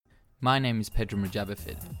My name is Pedro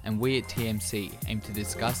Mujabafid, and we at TMC aim to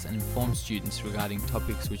discuss and inform students regarding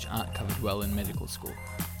topics which aren't covered well in medical school.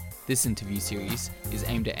 This interview series is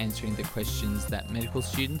aimed at answering the questions that medical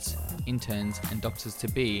students, interns, and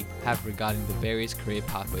doctors-to-be have regarding the various career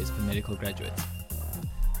pathways for medical graduates.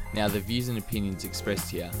 Now, the views and opinions expressed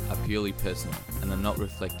here are purely personal and are not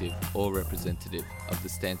reflective or representative of the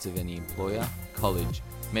stance of any employer, college,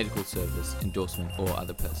 medical service, endorsement, or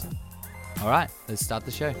other person. Alright, let's start the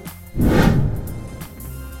show.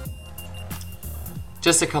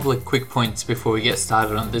 Just a couple of quick points before we get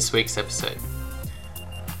started on this week's episode.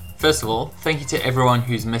 First of all, thank you to everyone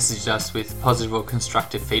who's messaged us with positive or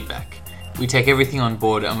constructive feedback. We take everything on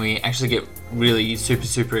board and we actually get really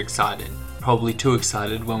super excited, probably too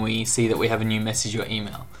excited when we see that we have a new message or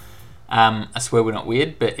email. I swear we're not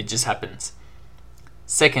weird, but it just happens.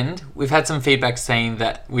 Second, we've had some feedback saying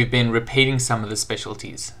that we've been repeating some of the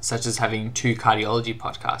specialties, such as having 2 cardiology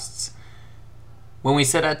podcasts. When we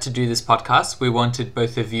set out to do this podcast, we wanted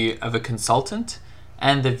both the view of a consultant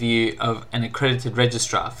and the view of an accredited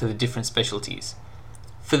registrar for the different specialties.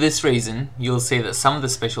 For this reason, you'll see that some of the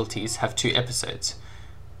specialties have 2 episodes,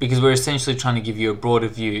 because we're essentially trying to give you a broader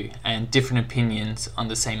view and different opinions on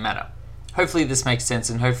the same matter. Hopefully this makes sense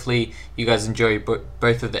and hopefully you guys enjoy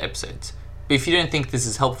both of the episodes. But if you don't think this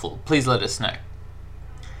is helpful, please let us know.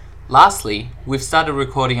 Lastly, we've started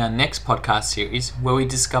recording our next podcast series where we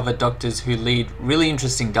discover doctors who lead really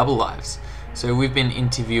interesting double lives. So we've been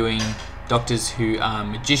interviewing doctors who are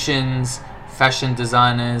magicians, fashion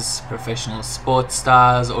designers, professional sports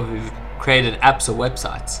stars, or who've created apps or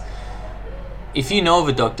websites. If you know of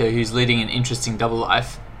a doctor who's leading an interesting double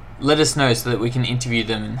life, let us know so that we can interview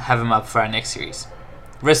them and have them up for our next series.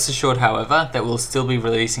 Rest assured, however, that we'll still be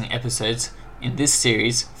releasing episodes in this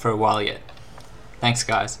series for a while yet. Thanks,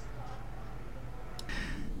 guys.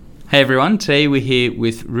 Hey everyone, today we're here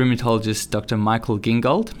with rheumatologist Dr. Michael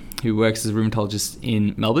Gingold, who works as a rheumatologist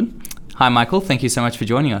in Melbourne. Hi Michael, thank you so much for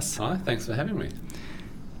joining us. Hi, thanks for having me.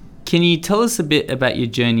 Can you tell us a bit about your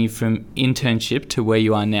journey from internship to where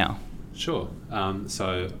you are now? Sure.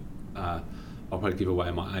 I'll probably give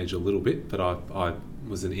away my age a little bit, but I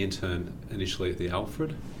was an intern initially at the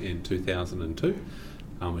Alfred in 2002,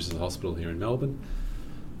 which is a hospital here in Melbourne,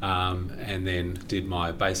 and then did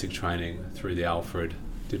my basic training through the Alfred,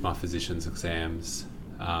 did my physician's exams,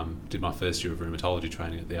 did my first year of rheumatology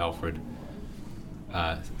training at the Alfred,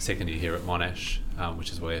 second year here at Monash,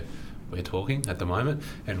 which is where we're talking at the moment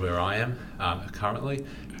and where I am currently,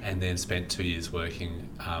 and then spent 2 years working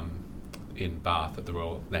in Bath at the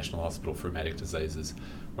Royal National Hospital for Rheumatic Diseases,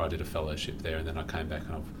 where I did a fellowship there, and then I came back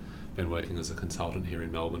and I've been working as a consultant here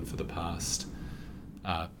in Melbourne for the past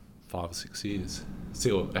 5 or 6 years.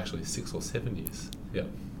 Actually 6 or 7 years. Yep.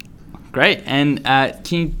 Great. And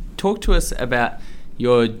can you talk to us about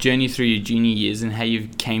your journey through your junior years and how you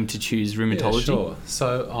came to choose rheumatology? Yeah, sure.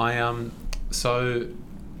 So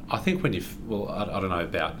I think when I don't know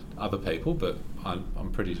about other people, but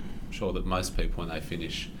I'm pretty sure that most people, when they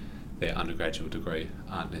finish their undergraduate degree,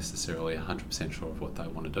 aren't necessarily 100% sure of what they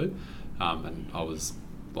want to do, and I was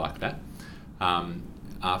like that.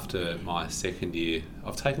 After my second year,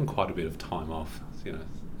 I've taken quite a bit of time off. You know,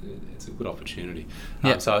 it's a good opportunity.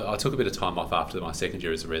 So I took a bit of time off after my second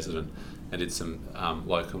year as a resident and did some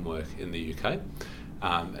locum work in the UK,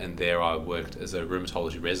 and there I worked as a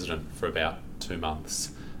rheumatology resident for about 2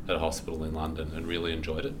 months at a hospital in London and really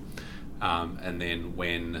enjoyed it. And then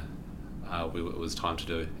when it was time to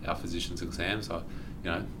do our physician's exams,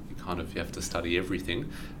 you have to study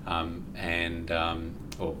everything,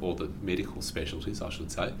 or all the medical specialties, I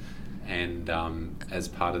should say. And as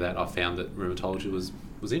part of that, I found that rheumatology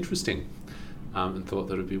was interesting, and thought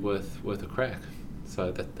that it'd be worth a crack.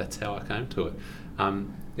 So that's how I came to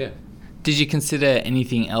it. Did you consider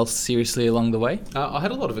anything else seriously along the way? I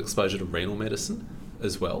had a lot of exposure to renal medicine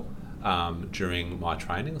as well during my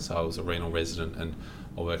training. So I was a renal resident and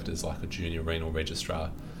I worked as like a junior renal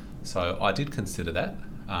registrar. So I did consider that.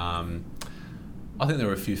 I think there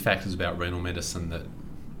were a few factors about renal medicine that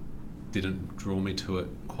didn't draw me to it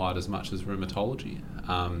quite as much as rheumatology.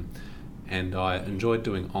 And I enjoyed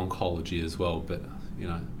doing oncology as well, but,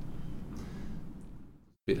 a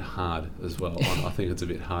bit hard as well. I think it's a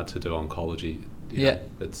bit hard to do oncology.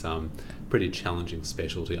 It's pretty challenging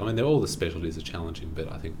specialty. I mean, all the specialties are challenging,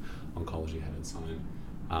 but I think oncology had its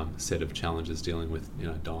own set of challenges dealing with,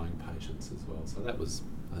 dying patients as well. So I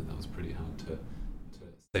think that was pretty hard to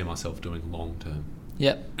see myself doing long term.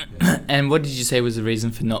 Yep. And what did you say was the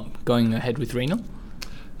reason for not going ahead with renal?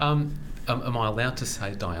 Am I allowed to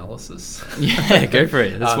say dialysis? Yeah, go for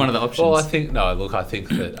it. That's one of the options. Well, I think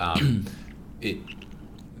that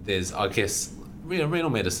there's, I guess, renal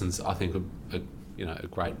medicine's, I think, a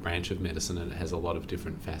great branch of medicine, and it has a lot of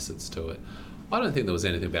different facets to it. I don't think there was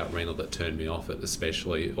anything about renal that turned me off it,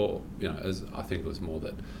 especially, or I think it was more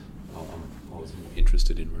that I was more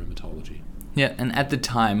interested in rheumatology. Yeah, and at the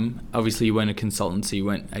time, obviously you weren't a consultant, so you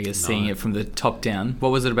weren't, I guess, seeing it from the top down. What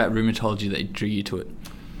was it about rheumatology that drew you to it?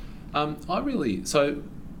 So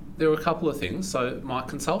there were a couple of things. So my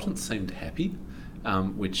consultant seemed happy,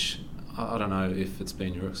 which I don't know if it's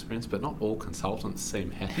been your experience, but not all consultants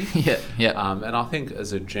seem happy. Yeah. And I think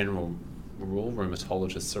as a general rule,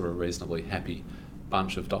 rheumatologists are a reasonably happy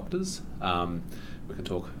bunch of doctors. We can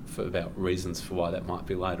talk about reasons for why that might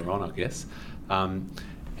be later on, I guess.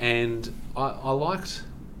 And I liked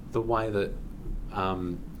the way that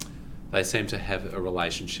they seem to have a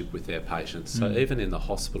relationship with their patients. So even in the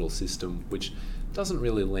hospital system, which doesn't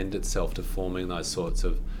really lend itself to forming those sorts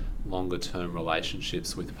of longer term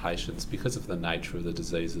relationships with patients because of the nature of the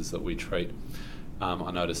diseases that we treat,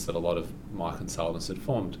 I noticed that a lot of my consultants had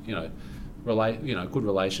formed, good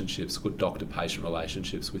relationships, good doctor-patient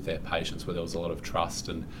relationships with their patients, where there was a lot of trust,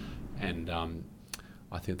 and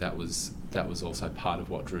I think that was also part of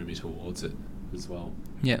what drew me towards it as well.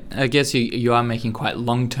 Yeah, I guess you are making quite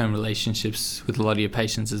long-term relationships with a lot of your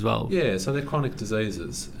patients as well. Yeah, so they're chronic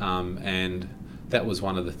diseases, and that was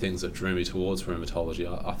one of the things that drew me towards rheumatology.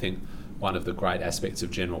 I think one of the great aspects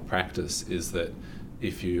of general practice is that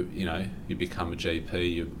if you become a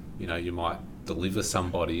GP, you might deliver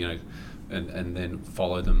somebody, and then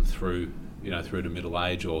follow them through to middle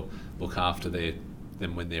age, or look after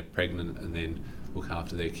them when they're pregnant, and then look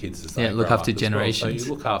after their kids as they grow look after up generations. Well. So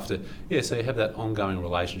you look after, so you have that ongoing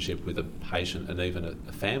relationship with a patient and even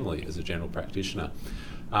a family as a general practitioner.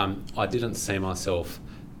 I didn't see myself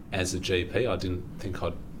as a GP. I didn't think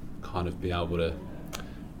I'd kind of be able to.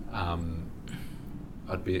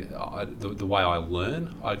 The way I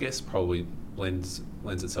learn, I guess, probably lends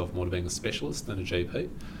itself more to being a specialist than a GP.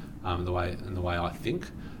 The way I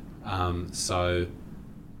think. So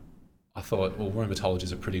I thought, well, rheumatology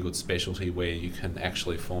is a pretty good specialty where you can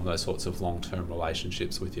actually form those sorts of long-term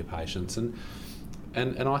relationships with your patients, and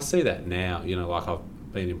I see that now. Like I've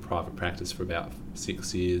been in private practice for about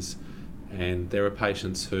 6 years, and there are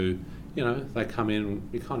patients who, they come in,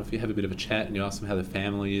 you have a bit of a chat, and you ask them how their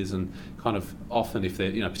family is, and kind of often if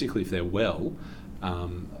they're, particularly if they're well,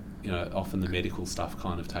 often the medical stuff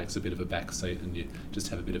kind of takes a bit of a back seat, and you just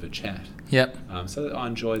have a bit of a chat. Yep. So I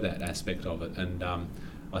enjoy that aspect of it, and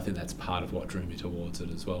I think that's part of what drew me towards it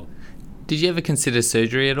as well. Did you ever consider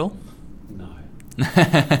surgery at all? No.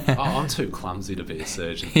 I'm too clumsy to be a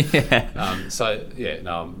surgeon. Yeah.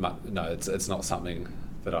 No, it's not something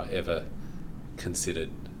that I ever considered.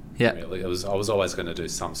 Yeah. Really, I was always going to do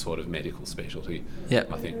some sort of medical specialty. Yeah.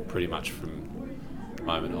 I think pretty much from the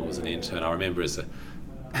moment I was an intern. I remember as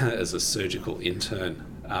a surgical intern,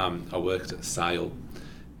 I worked at Sale,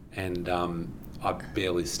 and I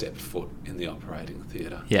barely stepped foot in the operating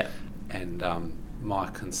theatre. Yeah. And my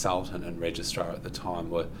consultant and registrar at the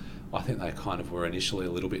time I think they kind of were initially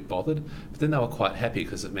a little bit bothered, but then they were quite happy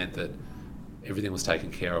because it meant that everything was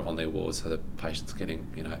taken care of on their wards, so the patients getting,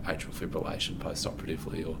 atrial fibrillation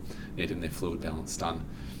post-operatively or needing their fluid balance done.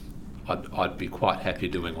 I'd be quite happy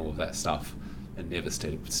doing all of that stuff and never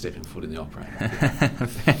stepping foot in the operating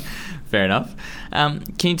theatre. Fair enough. Can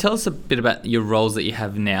you tell us a bit about your roles that you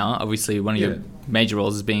have now? Obviously, one of your major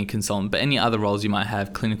roles is being a consultant, but any other roles you might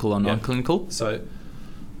have, clinical or non-clinical? So,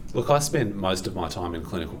 look, I spend most of my time in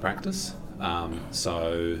clinical practice.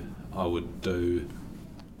 So I would do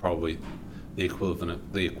probably the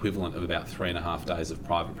equivalent of about 3.5 days of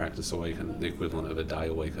private practice a week, and the equivalent of a day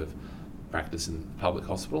a week of practice in public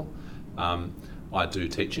hospital. I do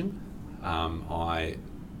teaching. I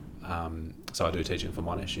do teaching for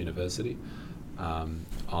Monash University. I'm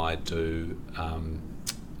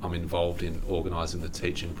involved in organising the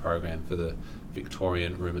teaching program for the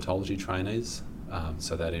Victorian Rheumatology trainees.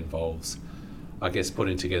 So that involves, I guess,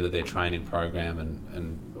 putting together their training program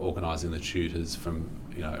and organising the tutors from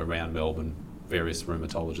around Melbourne, various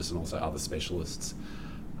rheumatologists and also other specialists.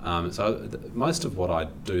 Most of what I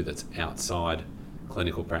do that's outside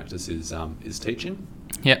clinical practice is teaching.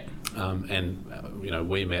 Yep.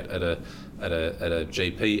 We met at a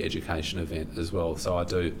GP education event as well, so I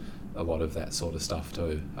do a lot of that sort of stuff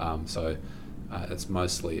too. It's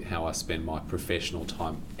mostly how I spend my professional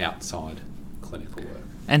time outside clinical work.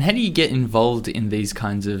 And how do you get involved in these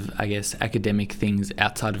kinds of, I guess, academic things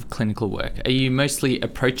outside of clinical work? Are you mostly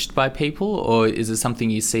approached by people, or is it something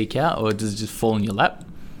you seek out, or does it just fall in your lap?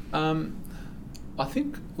 I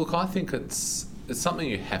think it's it's something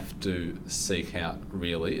you have to seek out,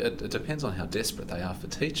 really. It depends on how desperate they are for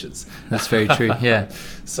teachers. That's very true, yeah.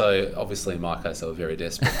 So obviously in my case they were very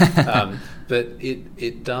desperate. But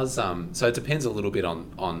it does, so it depends a little bit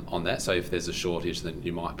on that. So if there's a shortage, then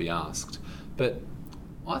you might be asked. But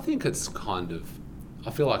I think it's I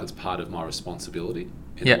feel like it's part of my responsibility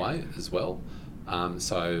in a way as well.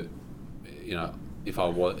 So, if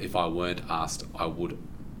I weren't asked, I would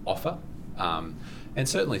offer. And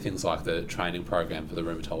certainly things like the training program for the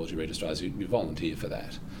rheumatology registrars, you volunteer for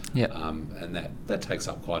that. Yeah. And that takes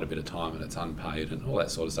up quite a bit of time, and it's unpaid and all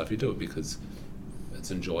that sort of stuff. You do it because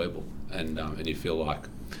it's enjoyable, and you feel like,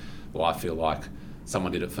 I feel like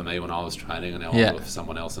someone did it for me when I was training, and now I'll do it for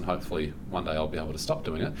someone else, and hopefully one day I'll be able to stop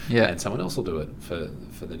doing it, and someone else will do it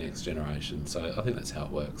for the next generation. So I think that's how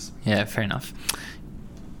it works. Yeah, fair enough.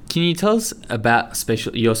 Can you tell us about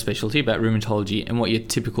your specialty, about rheumatology, and what your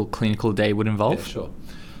typical clinical day would involve? Yeah,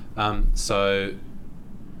 sure. So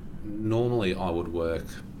normally I would work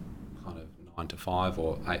kind of 9 to 5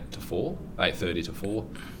 or 8 to 4, 8:30 to 4,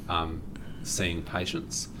 seeing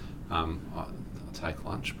patients. I take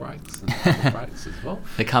lunch breaks and coffee breaks as well.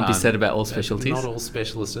 It can't be said about all specialties. Not all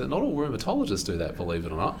specialists, not all rheumatologists do that, believe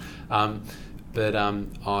it or not.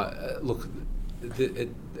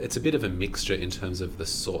 It's a bit of a mixture in terms of the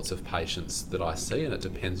sorts of patients that I see, and it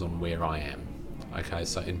depends on where I am. Okay,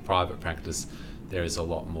 so in private practice, there is a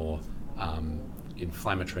lot more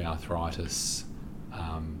inflammatory arthritis,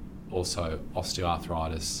 also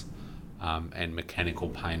osteoarthritis, and mechanical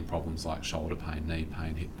pain problems like shoulder pain, knee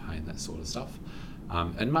pain, hip pain, that sort of stuff.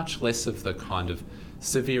 And much less of the kind of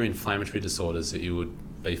severe inflammatory disorders that you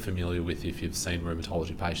would be familiar with if you've seen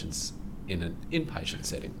rheumatology patients in an inpatient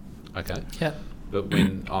setting. Okay? Yeah. But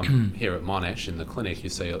when I'm here at Monash in the clinic,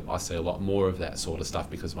 I see a lot more of that sort of stuff,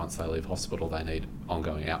 because once they leave hospital, they need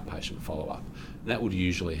ongoing outpatient follow-up. And that would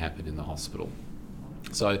usually happen in the hospital.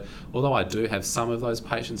 So although I do have some of those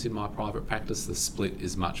patients in my private practice, the split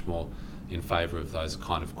is much more in favour of those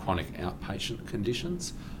kind of chronic outpatient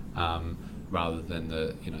conditions, rather than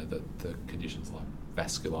the conditions like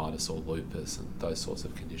vasculitis or lupus and those sorts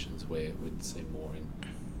of conditions where we'd see more in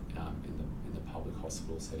the public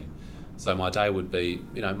hospital setting. So my day would be,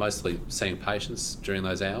 mostly seeing patients during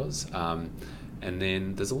those hours, and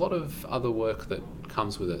then there's a lot of other work that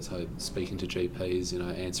comes with it. So speaking to GPs,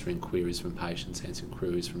 answering queries from patients, answering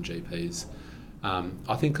queries from GPs.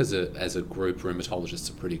 I think as a group,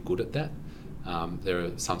 rheumatologists are pretty good at that. There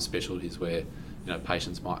are some specialties where,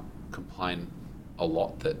 patients might complain a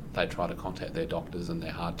lot that they try to contact their doctors and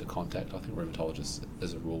they're hard to contact. I think rheumatologists,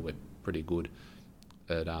 as a rule, we're pretty good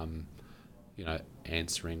at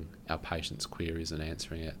answering our patients' queries and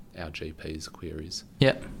answering our GP's queries.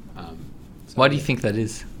 Yeah. Why do you think that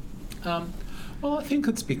is? Well, I think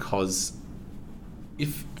it's because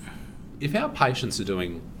if our patients are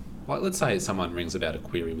doing, like, let's say someone rings about a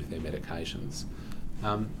query with their medications,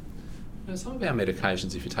 some of our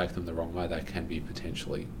medications, if you take them the wrong way, they can be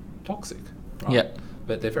potentially toxic, right? Yeah.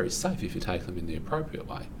 But they're very safe if you take them in the appropriate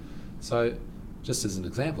way. So just as an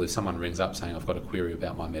example, if someone rings up saying, I've got a query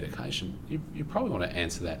about my medication, you probably want to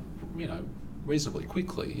answer that, reasonably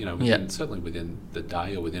quickly, certainly within the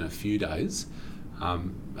day or within a few days,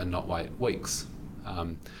 and not wait weeks.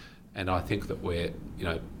 And I think that we're,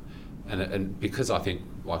 and because I think,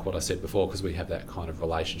 like what I said before, because we have that kind of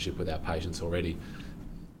relationship with our patients already,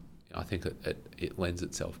 I think it lends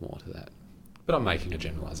itself more to that. But I'm making a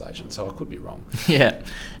generalisation, so I could be wrong. Yeah.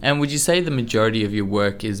 And would you say the majority of your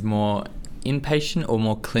work is more inpatient or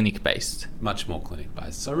more clinic-based? Much more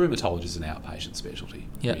clinic-based. So rheumatology is an outpatient specialty,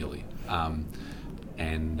 really.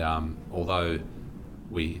 And although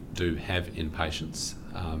we do have inpatients,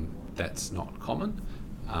 that's not common.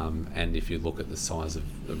 And if you look at the size of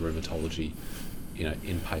the rheumatology,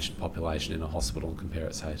 inpatient population in a hospital and compare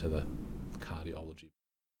it, say, to the cardiology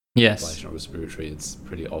population or respiratory, it's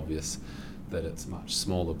pretty obvious that it's much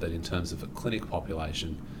smaller. But in terms of a clinic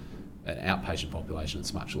population, an outpatient population,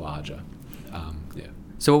 it's much larger.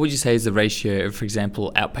 So what would you say is the ratio of, for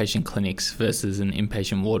example, outpatient clinics versus an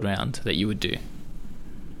inpatient ward round that you would do?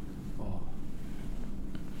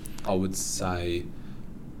 I would say,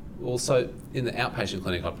 also in the outpatient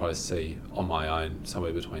clinic, I'd probably see on my own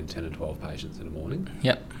somewhere between 10 and 12 patients in the morning.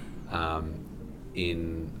 Yep.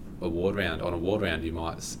 In a ward round, you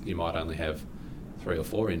might only have 3 or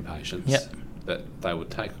 4 inpatients. Yep. That they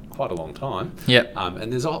would take quite a long time. Yep.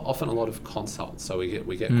 And there's often a lot of consults, so we get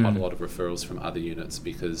quite a lot of referrals from other units,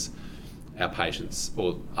 because our patients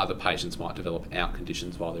or other patients might develop out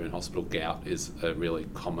conditions while they're in hospital. Gout is a really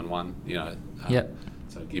common one,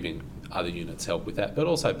 So giving other units help with that, but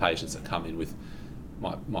also patients that come in with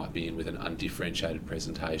might be in with an undifferentiated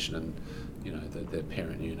presentation, and the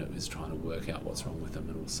parent unit is trying to work out what's wrong with them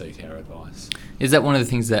and will seek our advice. Is that one of the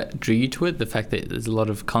things that drew you to it, the fact that there's a lot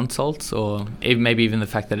of consults, or maybe even the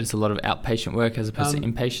fact that it's a lot of outpatient work as opposed to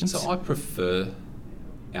inpatients? So I prefer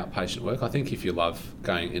outpatient work. I think if you love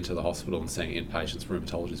going into the hospital and seeing inpatients,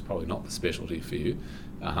 rheumatology is probably not the specialty for you,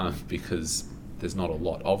 because there's not a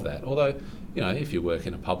lot of that. Although, if you work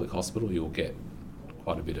in a public hospital, you'll get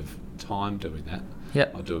quite a bit of time doing that.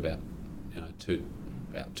 Yep. I do about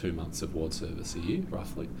 2 months of ward service a year,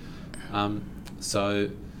 roughly. So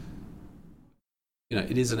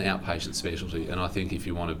it is an outpatient specialty, and I think if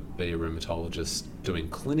you want to be a rheumatologist doing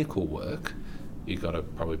clinical work, you've got to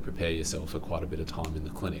probably prepare yourself for quite a bit of time in the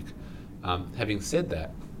clinic. Having said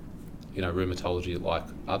that, rheumatology, like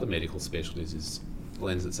other medical specialties,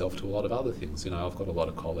 lends itself to a lot of other things. I've got a lot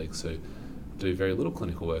of colleagues who do very little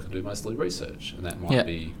clinical work and do mostly research, and that might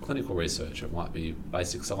be clinical research, it might be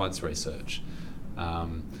basic science research,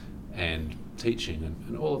 and teaching,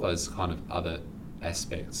 and all of those kind of other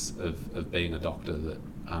aspects of being a doctor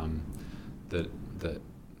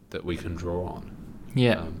that we can draw on.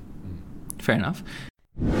 Yeah. Fair enough.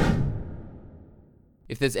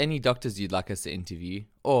 If there's any doctors you'd like us to interview,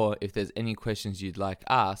 or if there's any questions you'd like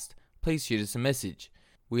asked, please shoot us a message.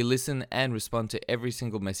 We listen and respond to every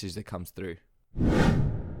single message that comes through.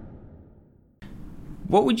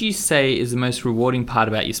 What would you say is the most rewarding part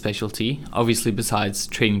about your specialty, obviously besides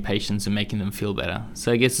treating patients and making them feel better?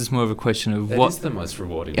 So I guess it's more of a question of That is the most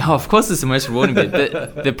rewarding part. Oh, of course it's the most rewarding bit.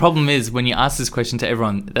 The problem is when you ask this question to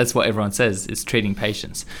everyone, that's what everyone says, is treating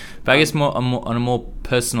patients. But I guess on a more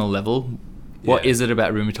personal level, what is it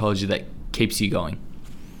about rheumatology that keeps you going?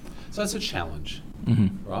 So it's a challenge,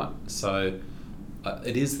 mm-hmm. right? So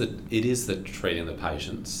it is the treating the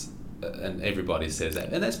patients, and everybody says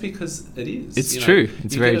that, and that's because it is. It's true.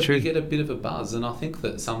 It's very true. You get a bit of a buzz, and I think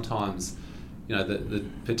that sometimes,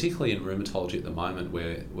 particularly in rheumatology at the moment,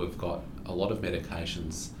 where we've got a lot of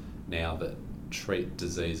medications now that treat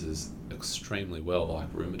diseases extremely well,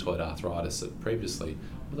 like rheumatoid arthritis, that previously,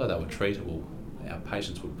 although they were treatable, our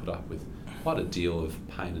patients would put up with quite a deal of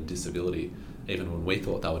pain and disability, even when we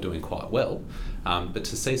thought they were doing quite well. But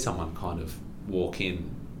to see someone kind of walk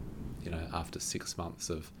in, after 6 months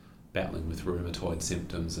of battling with rheumatoid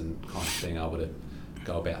symptoms and kind of being able to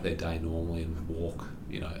go about their day normally and walk,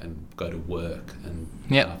 and go to work and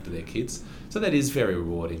look after their kids. So that is very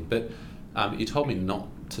rewarding. But you told me not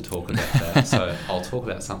to talk about that, so I'll talk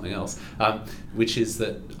about something else, which is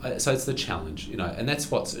that, so it's the challenge, and that's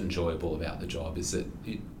what's enjoyable about the job, is that,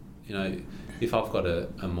 if I've got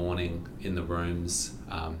a morning in the rooms,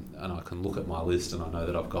 and I can look at my list and I know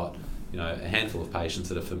that I've got, a handful of patients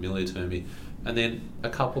that are familiar to me, and then a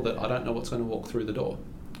couple that I don't know what's going to walk through the door.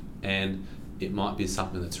 And it might be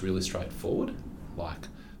something that's really straightforward, like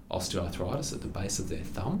osteoarthritis at the base of their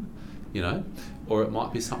thumb, or it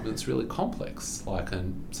might be something that's really complex, like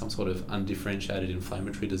some sort of undifferentiated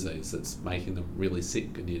inflammatory disease that's making them really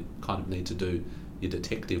sick, and you kind of need to do your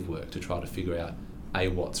detective work to try to figure out A,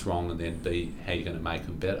 what's wrong, and then B, how you're going to make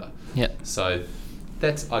them better. So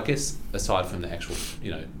that's, I guess, aside from the actual,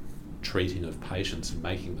 treating of patients and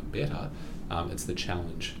making them better, it's the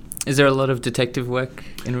challenge. Is there a lot of detective work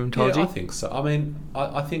in rheumatology? Yeah, I think so. I mean,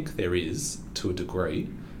 I think there is, to a degree.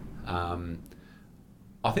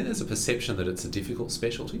 I think there's a perception that it's a difficult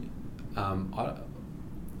specialty. I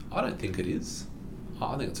don't think it is.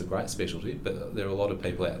 I think it's a great specialty, but there are a lot of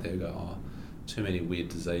people out there who go, too many weird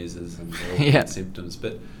diseases and all weird symptoms.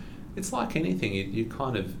 But it's like anything, you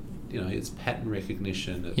kind of, it's pattern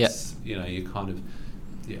recognition. It's, you kind of,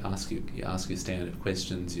 you ask your standard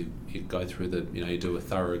questions, you go through you do a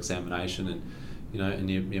thorough examination, and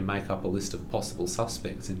you make up a list of possible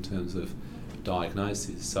suspects in terms of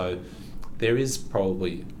diagnosis. So there is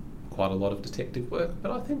probably quite a lot of detective work,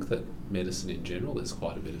 but I think that medicine in general, there's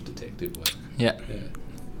quite a bit of detective work. Yeah.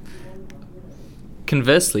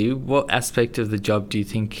 Conversely, what aspect of the job do you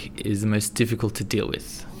think is the most difficult to deal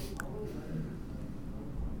with?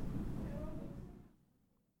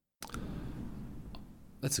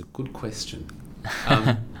 That's a good question.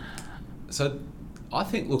 So I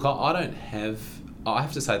think, look, I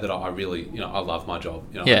have to say that I really, I love my job.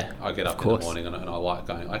 I get up in the morning and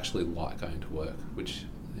I actually like going to work, which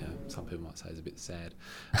some people might say is a bit sad.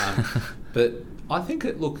 But I think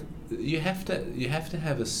you have to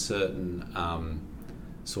have a certain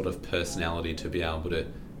sort of personality to be able to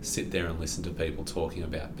sit there and listen to people talking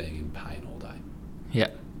about being in pain all day. Yeah.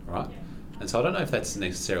 Right? And so I don't know if that's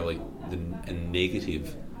necessarily a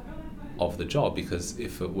negative of the job, because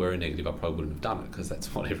if it were a negative, I probably wouldn't have done it, because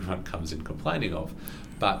that's what everyone comes in complaining of.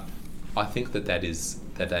 But I think that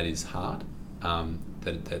is hard.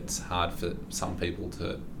 that's hard for some people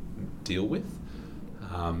to deal with,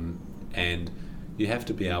 and you have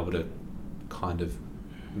to be able to kind of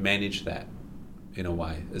manage that in a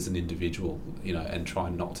way as an individual, and try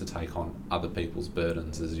not to take on other people's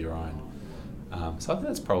burdens as your own. So I think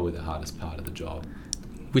that's probably the hardest part of the job.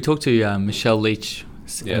 We talked to Michelle Leach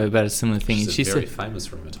about a similar thing. She's a very famous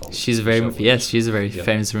rheumatologist. She's a very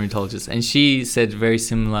famous rheumatologist, and she said a very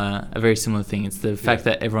similar thing. It's the fact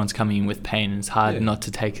that everyone's coming in with pain, and it's hard not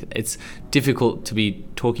to take. It's difficult to be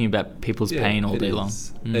talking about people's pain all day long.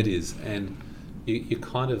 It is, and you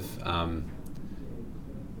kind of, and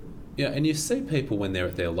you see people when they're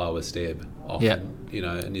at their lowest ebb often,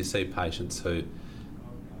 and you see patients who.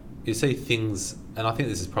 You see things, and I think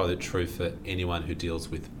this is probably true for anyone who deals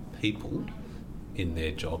with people in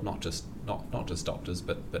their job, not just doctors,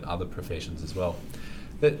 but other professions as well.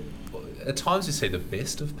 That at times you see the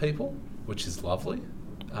best of people, which is lovely.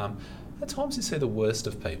 At times you see the worst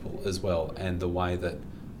of people as well, and the way that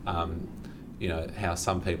how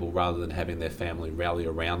some people, rather than having their family rally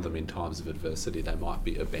around them in times of adversity, they might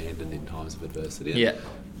be abandoned in times of adversity. Yeah,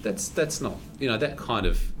 that's not that kind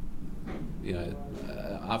of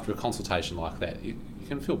after a consultation like that, you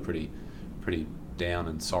can feel pretty down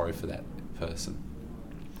and sorry for that person.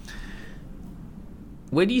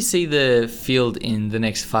 Where do you see the field in the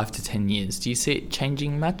next 5 to 10 years? Do you see it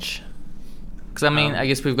changing much? Because I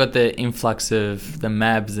guess we've got the influx of the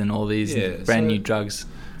MABs and all these brand new drugs.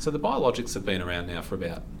 So the biologics have been around now for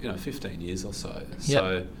about 15 years or so.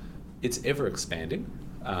 So it's ever expanding,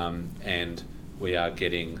 and we are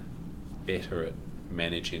getting better at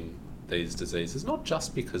managing these diseases, not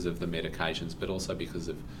just because of the medications, but also because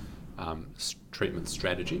of treatment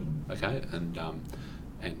strategy. Okay,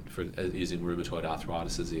 and for using rheumatoid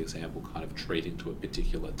arthritis as the example, kind of treating to a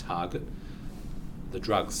particular target.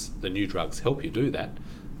 The new drugs help you do that,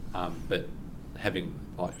 but having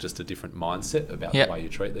just a different mindset about the way you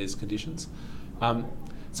treat these conditions.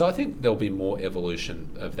 So I think there'll be more evolution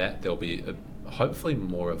of that. There'll be hopefully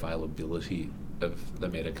more availability of the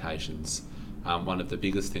medications. One of the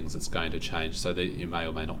biggest things that's going to change, so that you may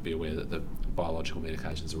or may not be aware that the biological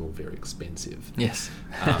medications are all very expensive. Yes.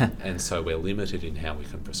 And so we're limited in how we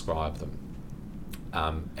can prescribe them.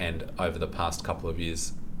 And over the past couple of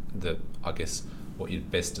years, I guess what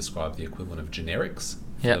you'd best describe the equivalent of generics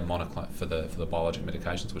for the biologic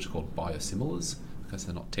medications, which are called biosimilars, because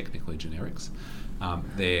they're not technically generics.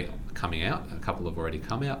 They're coming out. A couple have already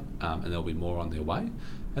come out, and there'll be more on their way.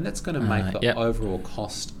 And that's going to make the overall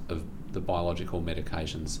cost of the biological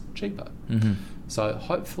medications cheaper. Mm-hmm. So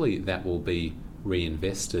hopefully that will be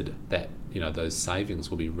reinvested, that those savings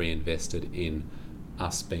will be reinvested in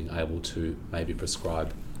us being able to maybe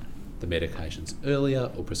prescribe the medications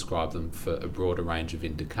earlier or prescribe them for a broader range of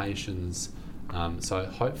indications. So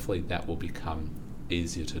hopefully that will become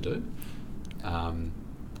easier to do.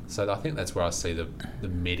 So I think that's where I see the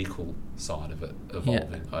medical side of it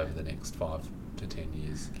evolving over the next 5 to 10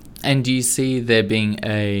 years. And do you see there being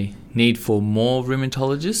a need for more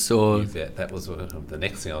rheumatologists, or? Yeah, that was the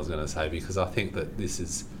next thing I was going to say, because I think that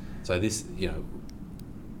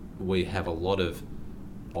we have a lot of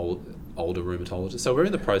older rheumatologists. So we're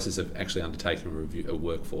in the process of actually undertaking a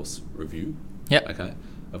workforce review. Yep. Okay,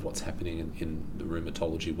 of what's happening in the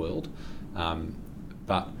rheumatology world,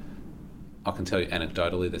 but I can tell you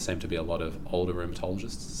anecdotally there seem to be a lot of older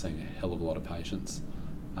rheumatologists seeing a hell of a lot of patients.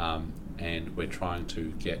 And we're trying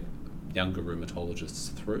to get younger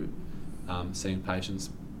rheumatologists through seeing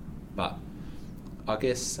patients. But I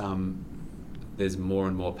guess there's more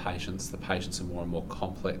and more patients. The patients are more and more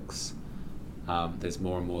complex. There's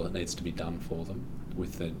more and more that needs to be done for them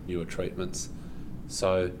with the newer treatments.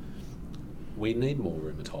 So we need more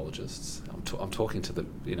rheumatologists. I'm talking to the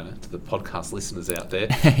podcast listeners out there.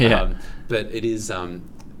 But it is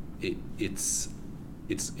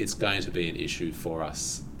it's going to be an issue for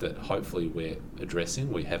us that hopefully we're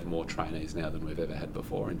addressing. We have more trainees now than we've ever had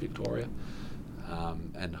before in Victoria,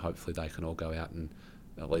 and hopefully they can all go out and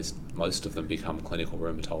at least most of them become clinical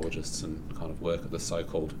rheumatologists and kind of work at the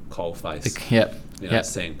so-called coalface,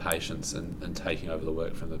 seeing patients and taking over the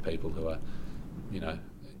work from the people who are,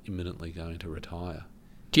 imminently going to retire.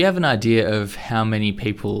 Do you have an idea of how many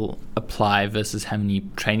people apply versus how many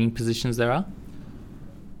training positions there are?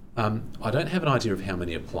 I don't have an idea of how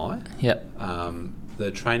many apply. Yep. The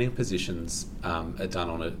training positions are done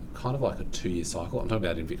on a kind of like a 2-year cycle. I'm talking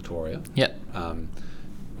about in Victoria. Yep.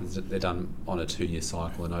 They're done on a 2-year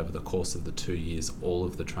cycle, and over the course of the 2 years, all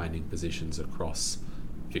of the training positions across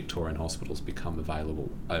Victorian hospitals become available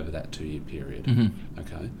over that 2-year period. Mm-hmm.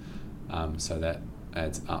 Okay. So that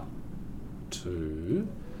adds up to,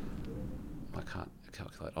 I to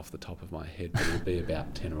calculate off the top of my head, but it would be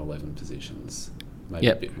about 10 or 11 positions, maybe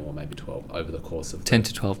a bit more, maybe 12 over the course of 10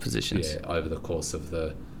 to 12 positions. Yeah, over the course of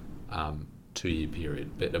the 2-year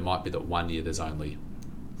period. But it might be that 1 year there's only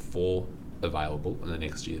 4 available, and the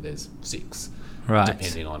next year there's 6, right?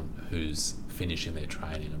 Depending on who's finishing their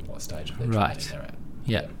training and what stage of their training they're at.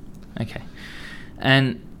 Yeah. Okay.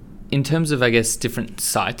 And in terms of, I guess, different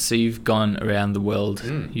sites, so you've gone around the world,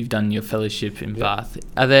 you've done your fellowship in Bath.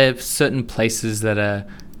 Are there certain places that are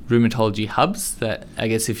rheumatology hubs that, I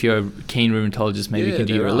guess, if you're a keen rheumatologist, maybe you can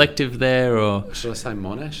do your elective there, or... Should I say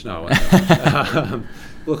Monash? No.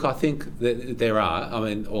 Look, I think that there are, I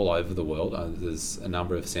mean, all over the world. There's a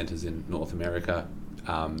number of centres in North America.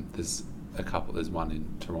 There's a couple, there's one in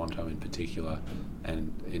Toronto in particular,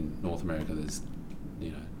 and in North America there's,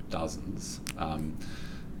 dozens.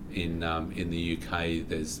 In the UK,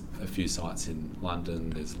 there's a few sites in London,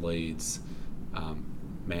 there's Leeds,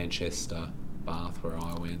 Manchester, Bath, where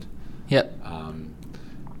I went. Yep. And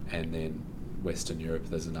then Western Europe,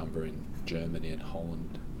 there's a number in Germany and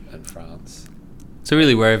Holland and France. So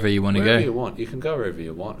really wherever you want to go. Wherever you want. You can go wherever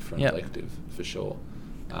you want for an elective, for sure.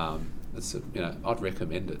 I'd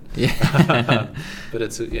recommend it. Yeah. But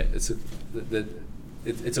it's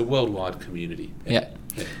a worldwide community. Yeah.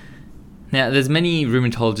 Now, there's many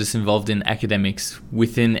rheumatologists involved in academics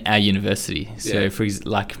within our university. So,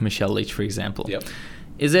 like Michelle Leach, for example. Yep.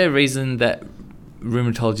 Is there a reason that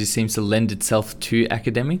rheumatology seems to lend itself to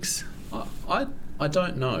academics? I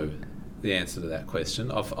don't know the answer to that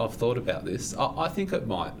question. I've thought about this. I think it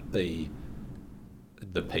might be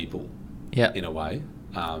the people, in a way.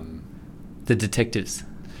 The detectives.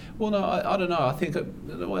 Well, no, I don't know. I think the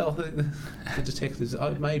detectives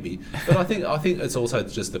maybe, but I think it's also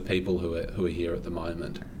just the people who are here at the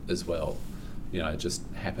moment as well. Just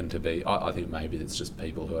happen to be. I think maybe it's just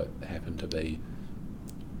people who happen to be,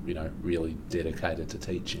 really dedicated to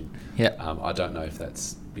teaching. Yeah. I don't know if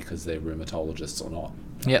that's because they're rheumatologists or not.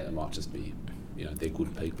 Yeah. It might just be, they're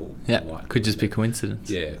good people. Yeah. Could just be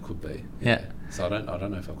coincidence. Yeah, it could be. Yeah. So I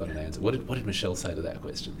don't know if I've got an answer. What did Michelle say to that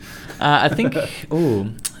question? I think.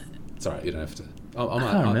 It's all right, you don't have to. I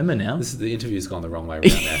can't remember now. The interview's gone the wrong way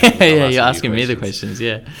around now. You're asking me the questions,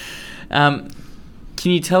 yeah. Can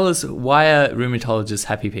you tell us, why are rheumatologists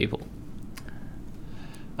happy people?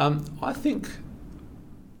 I think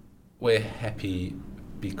we're happy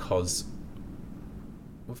because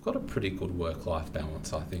we've got a pretty good work-life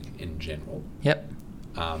balance, I think, in general. Yep.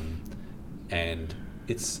 And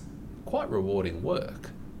it's quite rewarding work,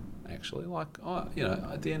 actually.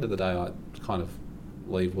 At the end of the day, I kind of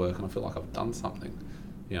leave work and I feel like I've done something,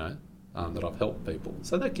 that I've helped people.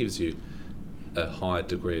 So that gives you a high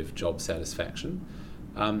degree of job satisfaction.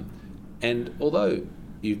 And although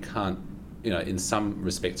you can't, in some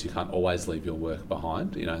respects you can't always leave your work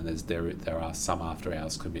behind, and there are some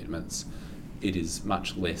after-hours commitments, it is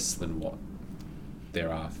much less than what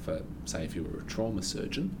there are for, say, if you were a trauma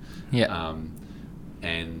surgeon. Yeah.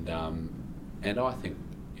 And I think,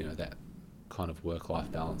 that kind of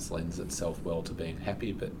work-life balance lends itself well to being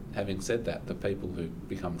happy. But having said that, the people who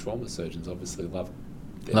become trauma surgeons obviously love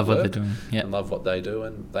their work, what they're doing, and love what they do,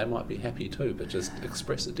 and they might be happy too, but just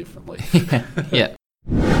express it differently. Yeah.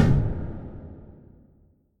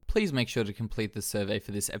 Please make sure to complete the survey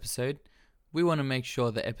for this episode. We want to make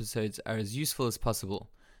sure the episodes are as useful as possible,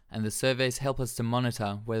 and the surveys help us to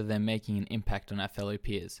monitor whether they're making an impact on our fellow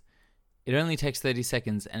peers. It only takes 30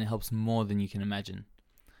 seconds and it helps more than you can imagine.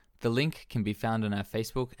 The link can be found on our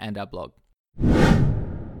Facebook and our blog.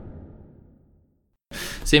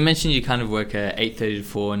 So you mentioned you kind of work at 8:30 to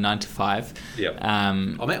 4, 9 to 5. Yeah.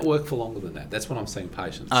 I'm at work for longer than that. That's when I'm seeing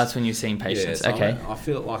patients. Oh, that's when you're seeing patients. Yeah, so okay. I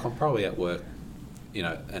feel like I'm probably at work,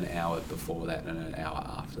 an hour before that and an hour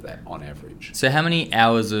after that on average. So how many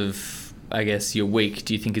hours of, I guess, your week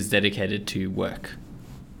do you think is dedicated to work?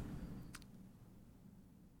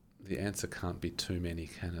 The answer can't be too many,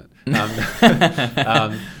 can it?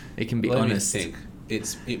 It can be let honest. Me think.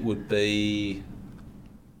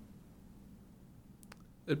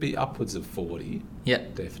 It'd be upwards of 40. Yeah.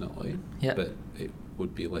 Definitely. Yeah. But it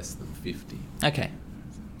would be less than 50. Okay.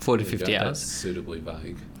 40 to 50 hours. That's suitably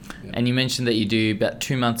vague. Yep. And you mentioned that you do about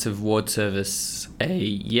 2 months of ward service a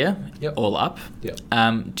year, all up. Yep.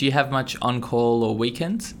 Do you have much on-call or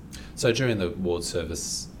weekends? So during the ward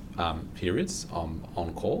service periods, I'm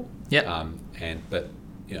on call. Yeah. But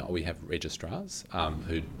we have registrars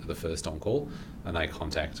who are the first on call, and they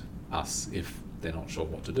contact us if they're not sure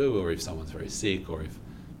what to do, or if someone's very sick, or if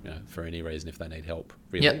for any reason if they need help.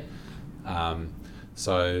 Really. Yep.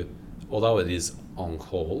 So although it is on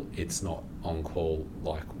call, it's not on call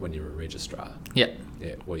like when you're a registrar. Yeah.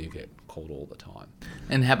 Yeah, where you get called all the time.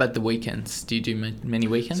 And how about the weekends? Do you do many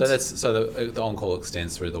weekends? So the on call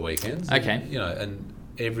extends through the weekends. Okay. And, and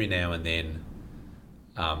every now and then,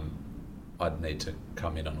 I'd need to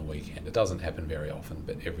come in on a weekend. It doesn't happen very often,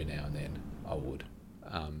 but every now and then I would.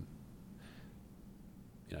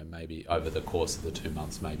 Maybe over the course of the 2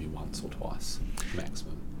 months, maybe once or twice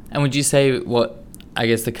maximum. And would you say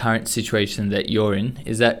the current situation that you're in,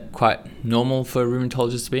 is that quite normal for a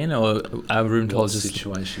rheumatologist to be in, or a rheumatologist? What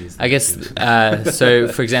situation is that? I guess, so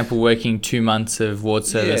for example, working 2 months of ward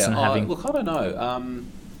service and having... Look, I don't know.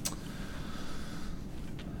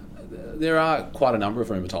 There are quite a number of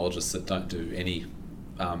rheumatologists that don't do any,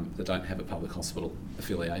 that don't have a public hospital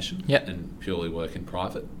affiliation and purely work in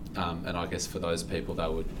private. And I guess for those people,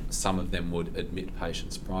 some of them would admit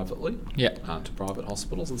patients privately to private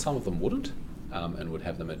hospitals, and some of them wouldn't, and would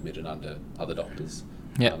have them admitted under other doctors,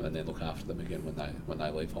 and then look after them again when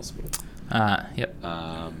they leave hospital.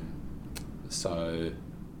 So,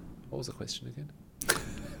 what was the question again?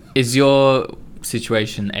 Is your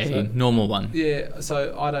situation a normal one? Yeah.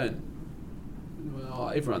 So I don't.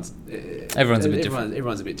 Well, everyone's a bit different.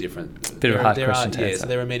 Everyone's a bit different. Bit of a hard question to answer. So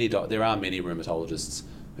there are many rheumatologists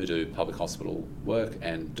who do public hospital work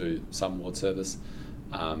and do some ward service.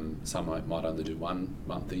 Some might only do 1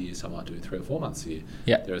 month a year, some might do 3 or 4 months a year.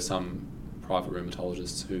 Yeah. There are some private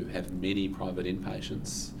rheumatologists who have many private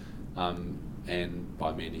inpatients, and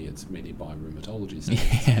by many, it's many by rheumatology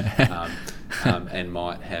standards, and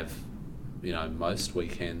might have, most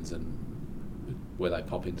weekends and where they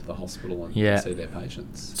pop into the hospital and see their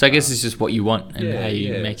patients. So I guess it's just what you want and how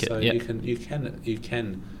you make it. So you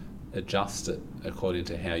can adjust it according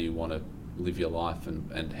to how you want to live your life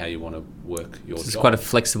and how you want to work your job. It's quite a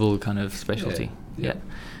flexible kind of specialty. Yeah.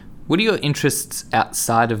 What are your interests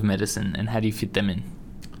outside of medicine, and how do you fit them in?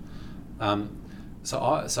 So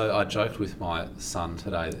I joked with my son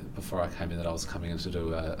today before I came in that I was coming in to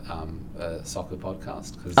do a soccer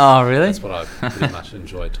podcast. Oh, really? That's what I pretty much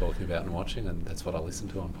enjoy talking about and watching, and that's what I listen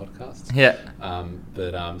to on podcasts. Yeah.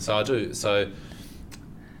 So I do. So,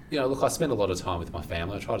 look, I spend a lot of time with my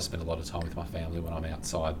family. I try to spend a lot of time with my family when I'm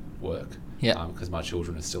outside work. Yeah. Because my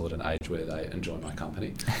children are still at an age where they enjoy my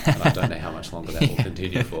company, and I don't know how much longer that will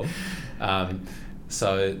continue for.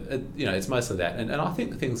 So, it's mostly that. And I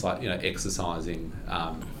think things like, exercising,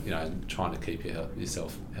 trying to keep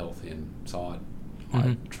yourself healthy inside.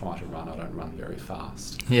 I try to run. I don't run very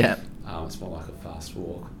fast. Yeah. It's more like a fast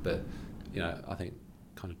walk. But, I think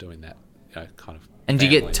kind of doing that, kind of... And do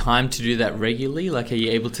you get time to do that regularly? Like, are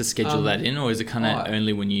you able to schedule that in, or is it kind of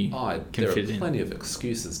only when you can fit in? There are plenty of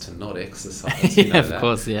excuses to not exercise. You know of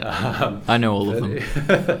course, yeah. I know all of them.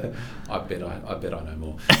 I bet I know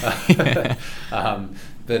more.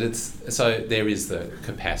 But so there is the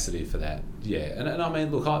capacity for that, yeah. And I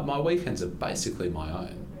mean, look, my weekends are basically my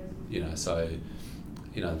own, so,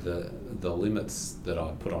 the limits that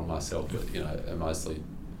I put on myself, are mostly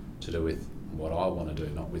to do with what I want to do,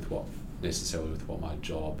 not necessarily with what my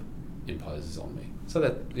job imposes on me. So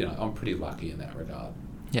that, I'm pretty lucky in that regard.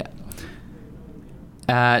 Yeah.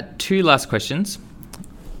 2 last questions.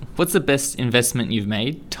 What's the best investment you've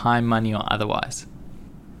made, time, money, or otherwise?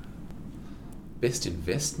 Best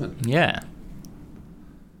investment? Yeah.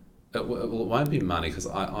 It won't be money, because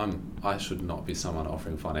I should not be someone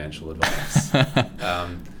offering financial advice.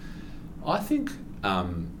 I think,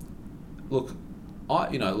 look, I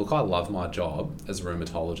love my job as a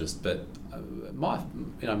rheumatologist, but my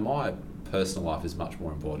personal life is much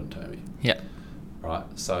more important to me. Yeah. Right.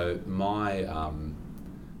 So my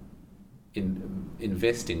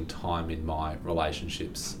investing time in my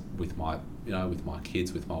relationships with my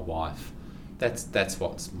kids, with my wife, that's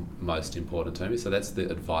what's most important to me. So that's the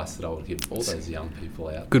advice that I would give all those young people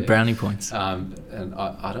out there. Good brownie points. And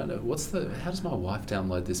I don't know, how does my wife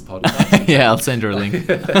download this podcast? Yeah, I'll send her a link,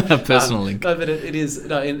 a personal link. No, but it is,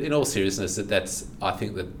 in all seriousness, I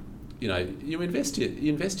think that, you invest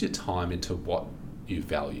your time into what you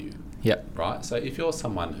value. Yeah. Right? So if you're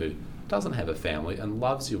someone who doesn't have a family and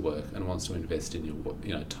loves your work and wants to invest in your,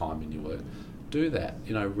 time in your work, do that.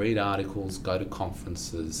 Read articles, go to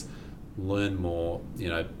conferences, learn more,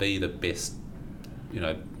 be the best,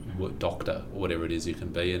 doctor or whatever it is you can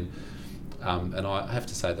be. And I have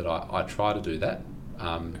to say that I try to do that.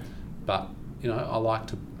 But, I like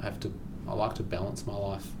to balance my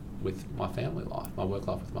life with my family life, my work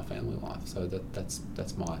life with my family life. So that's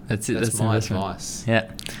my advice.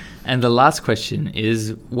 Yeah. And the last question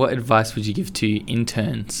is, what advice would you give to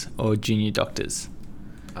interns or junior doctors?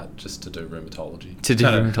 Just to do rheumatology.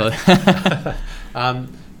 Rheumatology.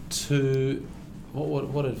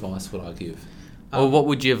 What advice would I give? Or what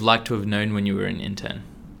would you have liked to have known when you were an intern?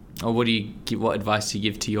 Or what advice do you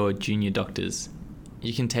give to your junior doctors?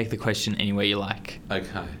 You can take the question any way you like.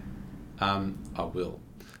 Okay. I will.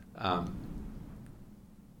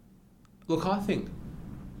 Look, I think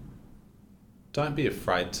don't be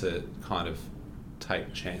afraid to kind of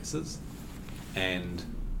take chances and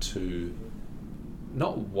to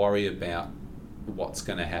not worry about what's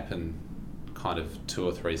going to happen kind of 2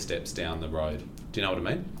 or 3 steps down the road. Do you know what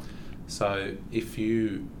I mean? So if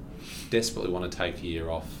you desperately want to take a year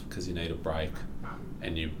off because you need a break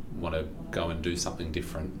and you want to go and do something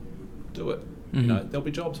different, do it. Mm-hmm. You know, there'll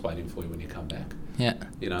be jobs waiting for you when you come back. Yeah.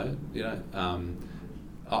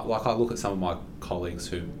 I look at some of my colleagues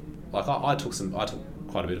who, like I took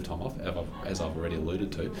quite a bit of time off, as I've already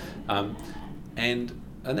alluded to, and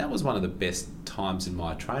that was one of the best times in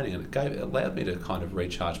my training, and it allowed me to kind of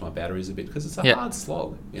recharge my batteries a bit because it's a hard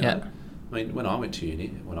slog, you know. I mean, when I went to uni,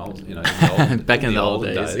 when I was, in the old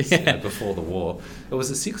days, before the war, it was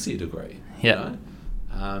a 6-year degree, you know,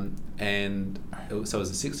 so it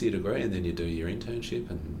was a 6-year degree, and then you do your internship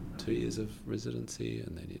and 2 years of residency,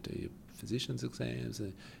 and then you do your physician's exams,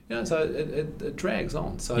 and so it drags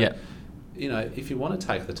on. So, if you want to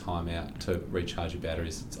take the time out to recharge your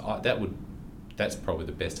batteries, that's probably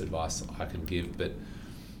the best advice I can give. But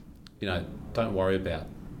don't worry about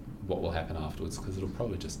what will happen afterwards because it'll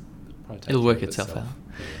probably work itself out.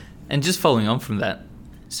 Yeah. And just following on from that,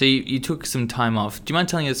 so you took some time off. Do you mind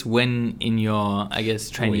telling us when in your,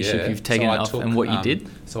 traineeship you've taken it off and what you did?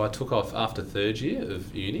 So I took off after 3rd year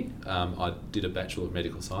of uni. I did a Bachelor of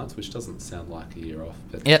Medical Science, which doesn't sound like a year off,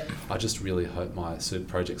 but I just really hope my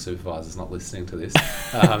project supervisor's not listening to this.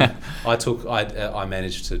 I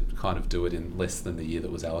managed to kind of do it in less than the year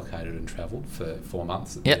that was allocated and travelled for 4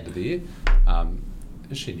 months at the end of the year.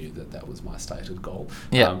 And she knew that was my stated goal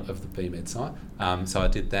of the BMed site. So I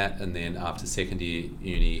did that, and then after second year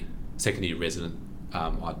resident,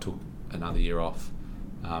 I took another year off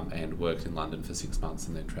and worked in London for 6 months,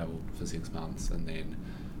 and then travelled for 6 months, and then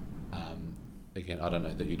again, I don't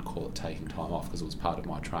know that you'd call it taking time off because it was part of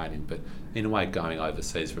my training, but in a way, going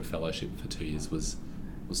overseas for a fellowship for 2 years was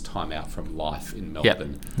time out from life in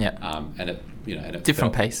Melbourne. And it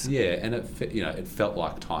different pace. Yeah, and it felt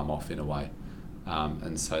like time off in a way.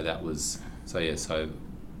 And so that was, so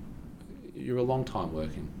you're a long time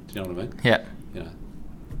working. Do you know what I mean? Yeah.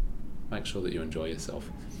 Make sure that you enjoy yourself.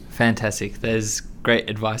 Fantastic. There's great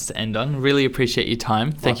advice to end on. Really appreciate your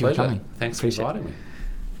time. Thank you for coming. Thanks for inviting me.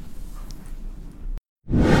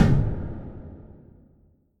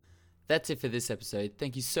 That's it for this episode.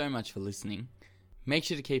 Thank you so much for listening. Make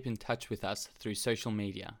sure to keep in touch with us through social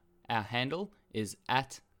media. Our handle is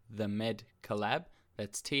 @themedcollab.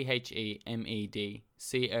 That's THEMEDCOLLAB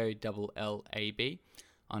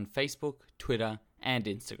on Facebook, Twitter, and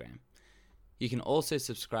Instagram. You can also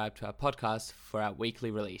subscribe to our podcast for our weekly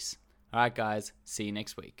release. All right, guys, see you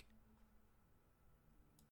next week.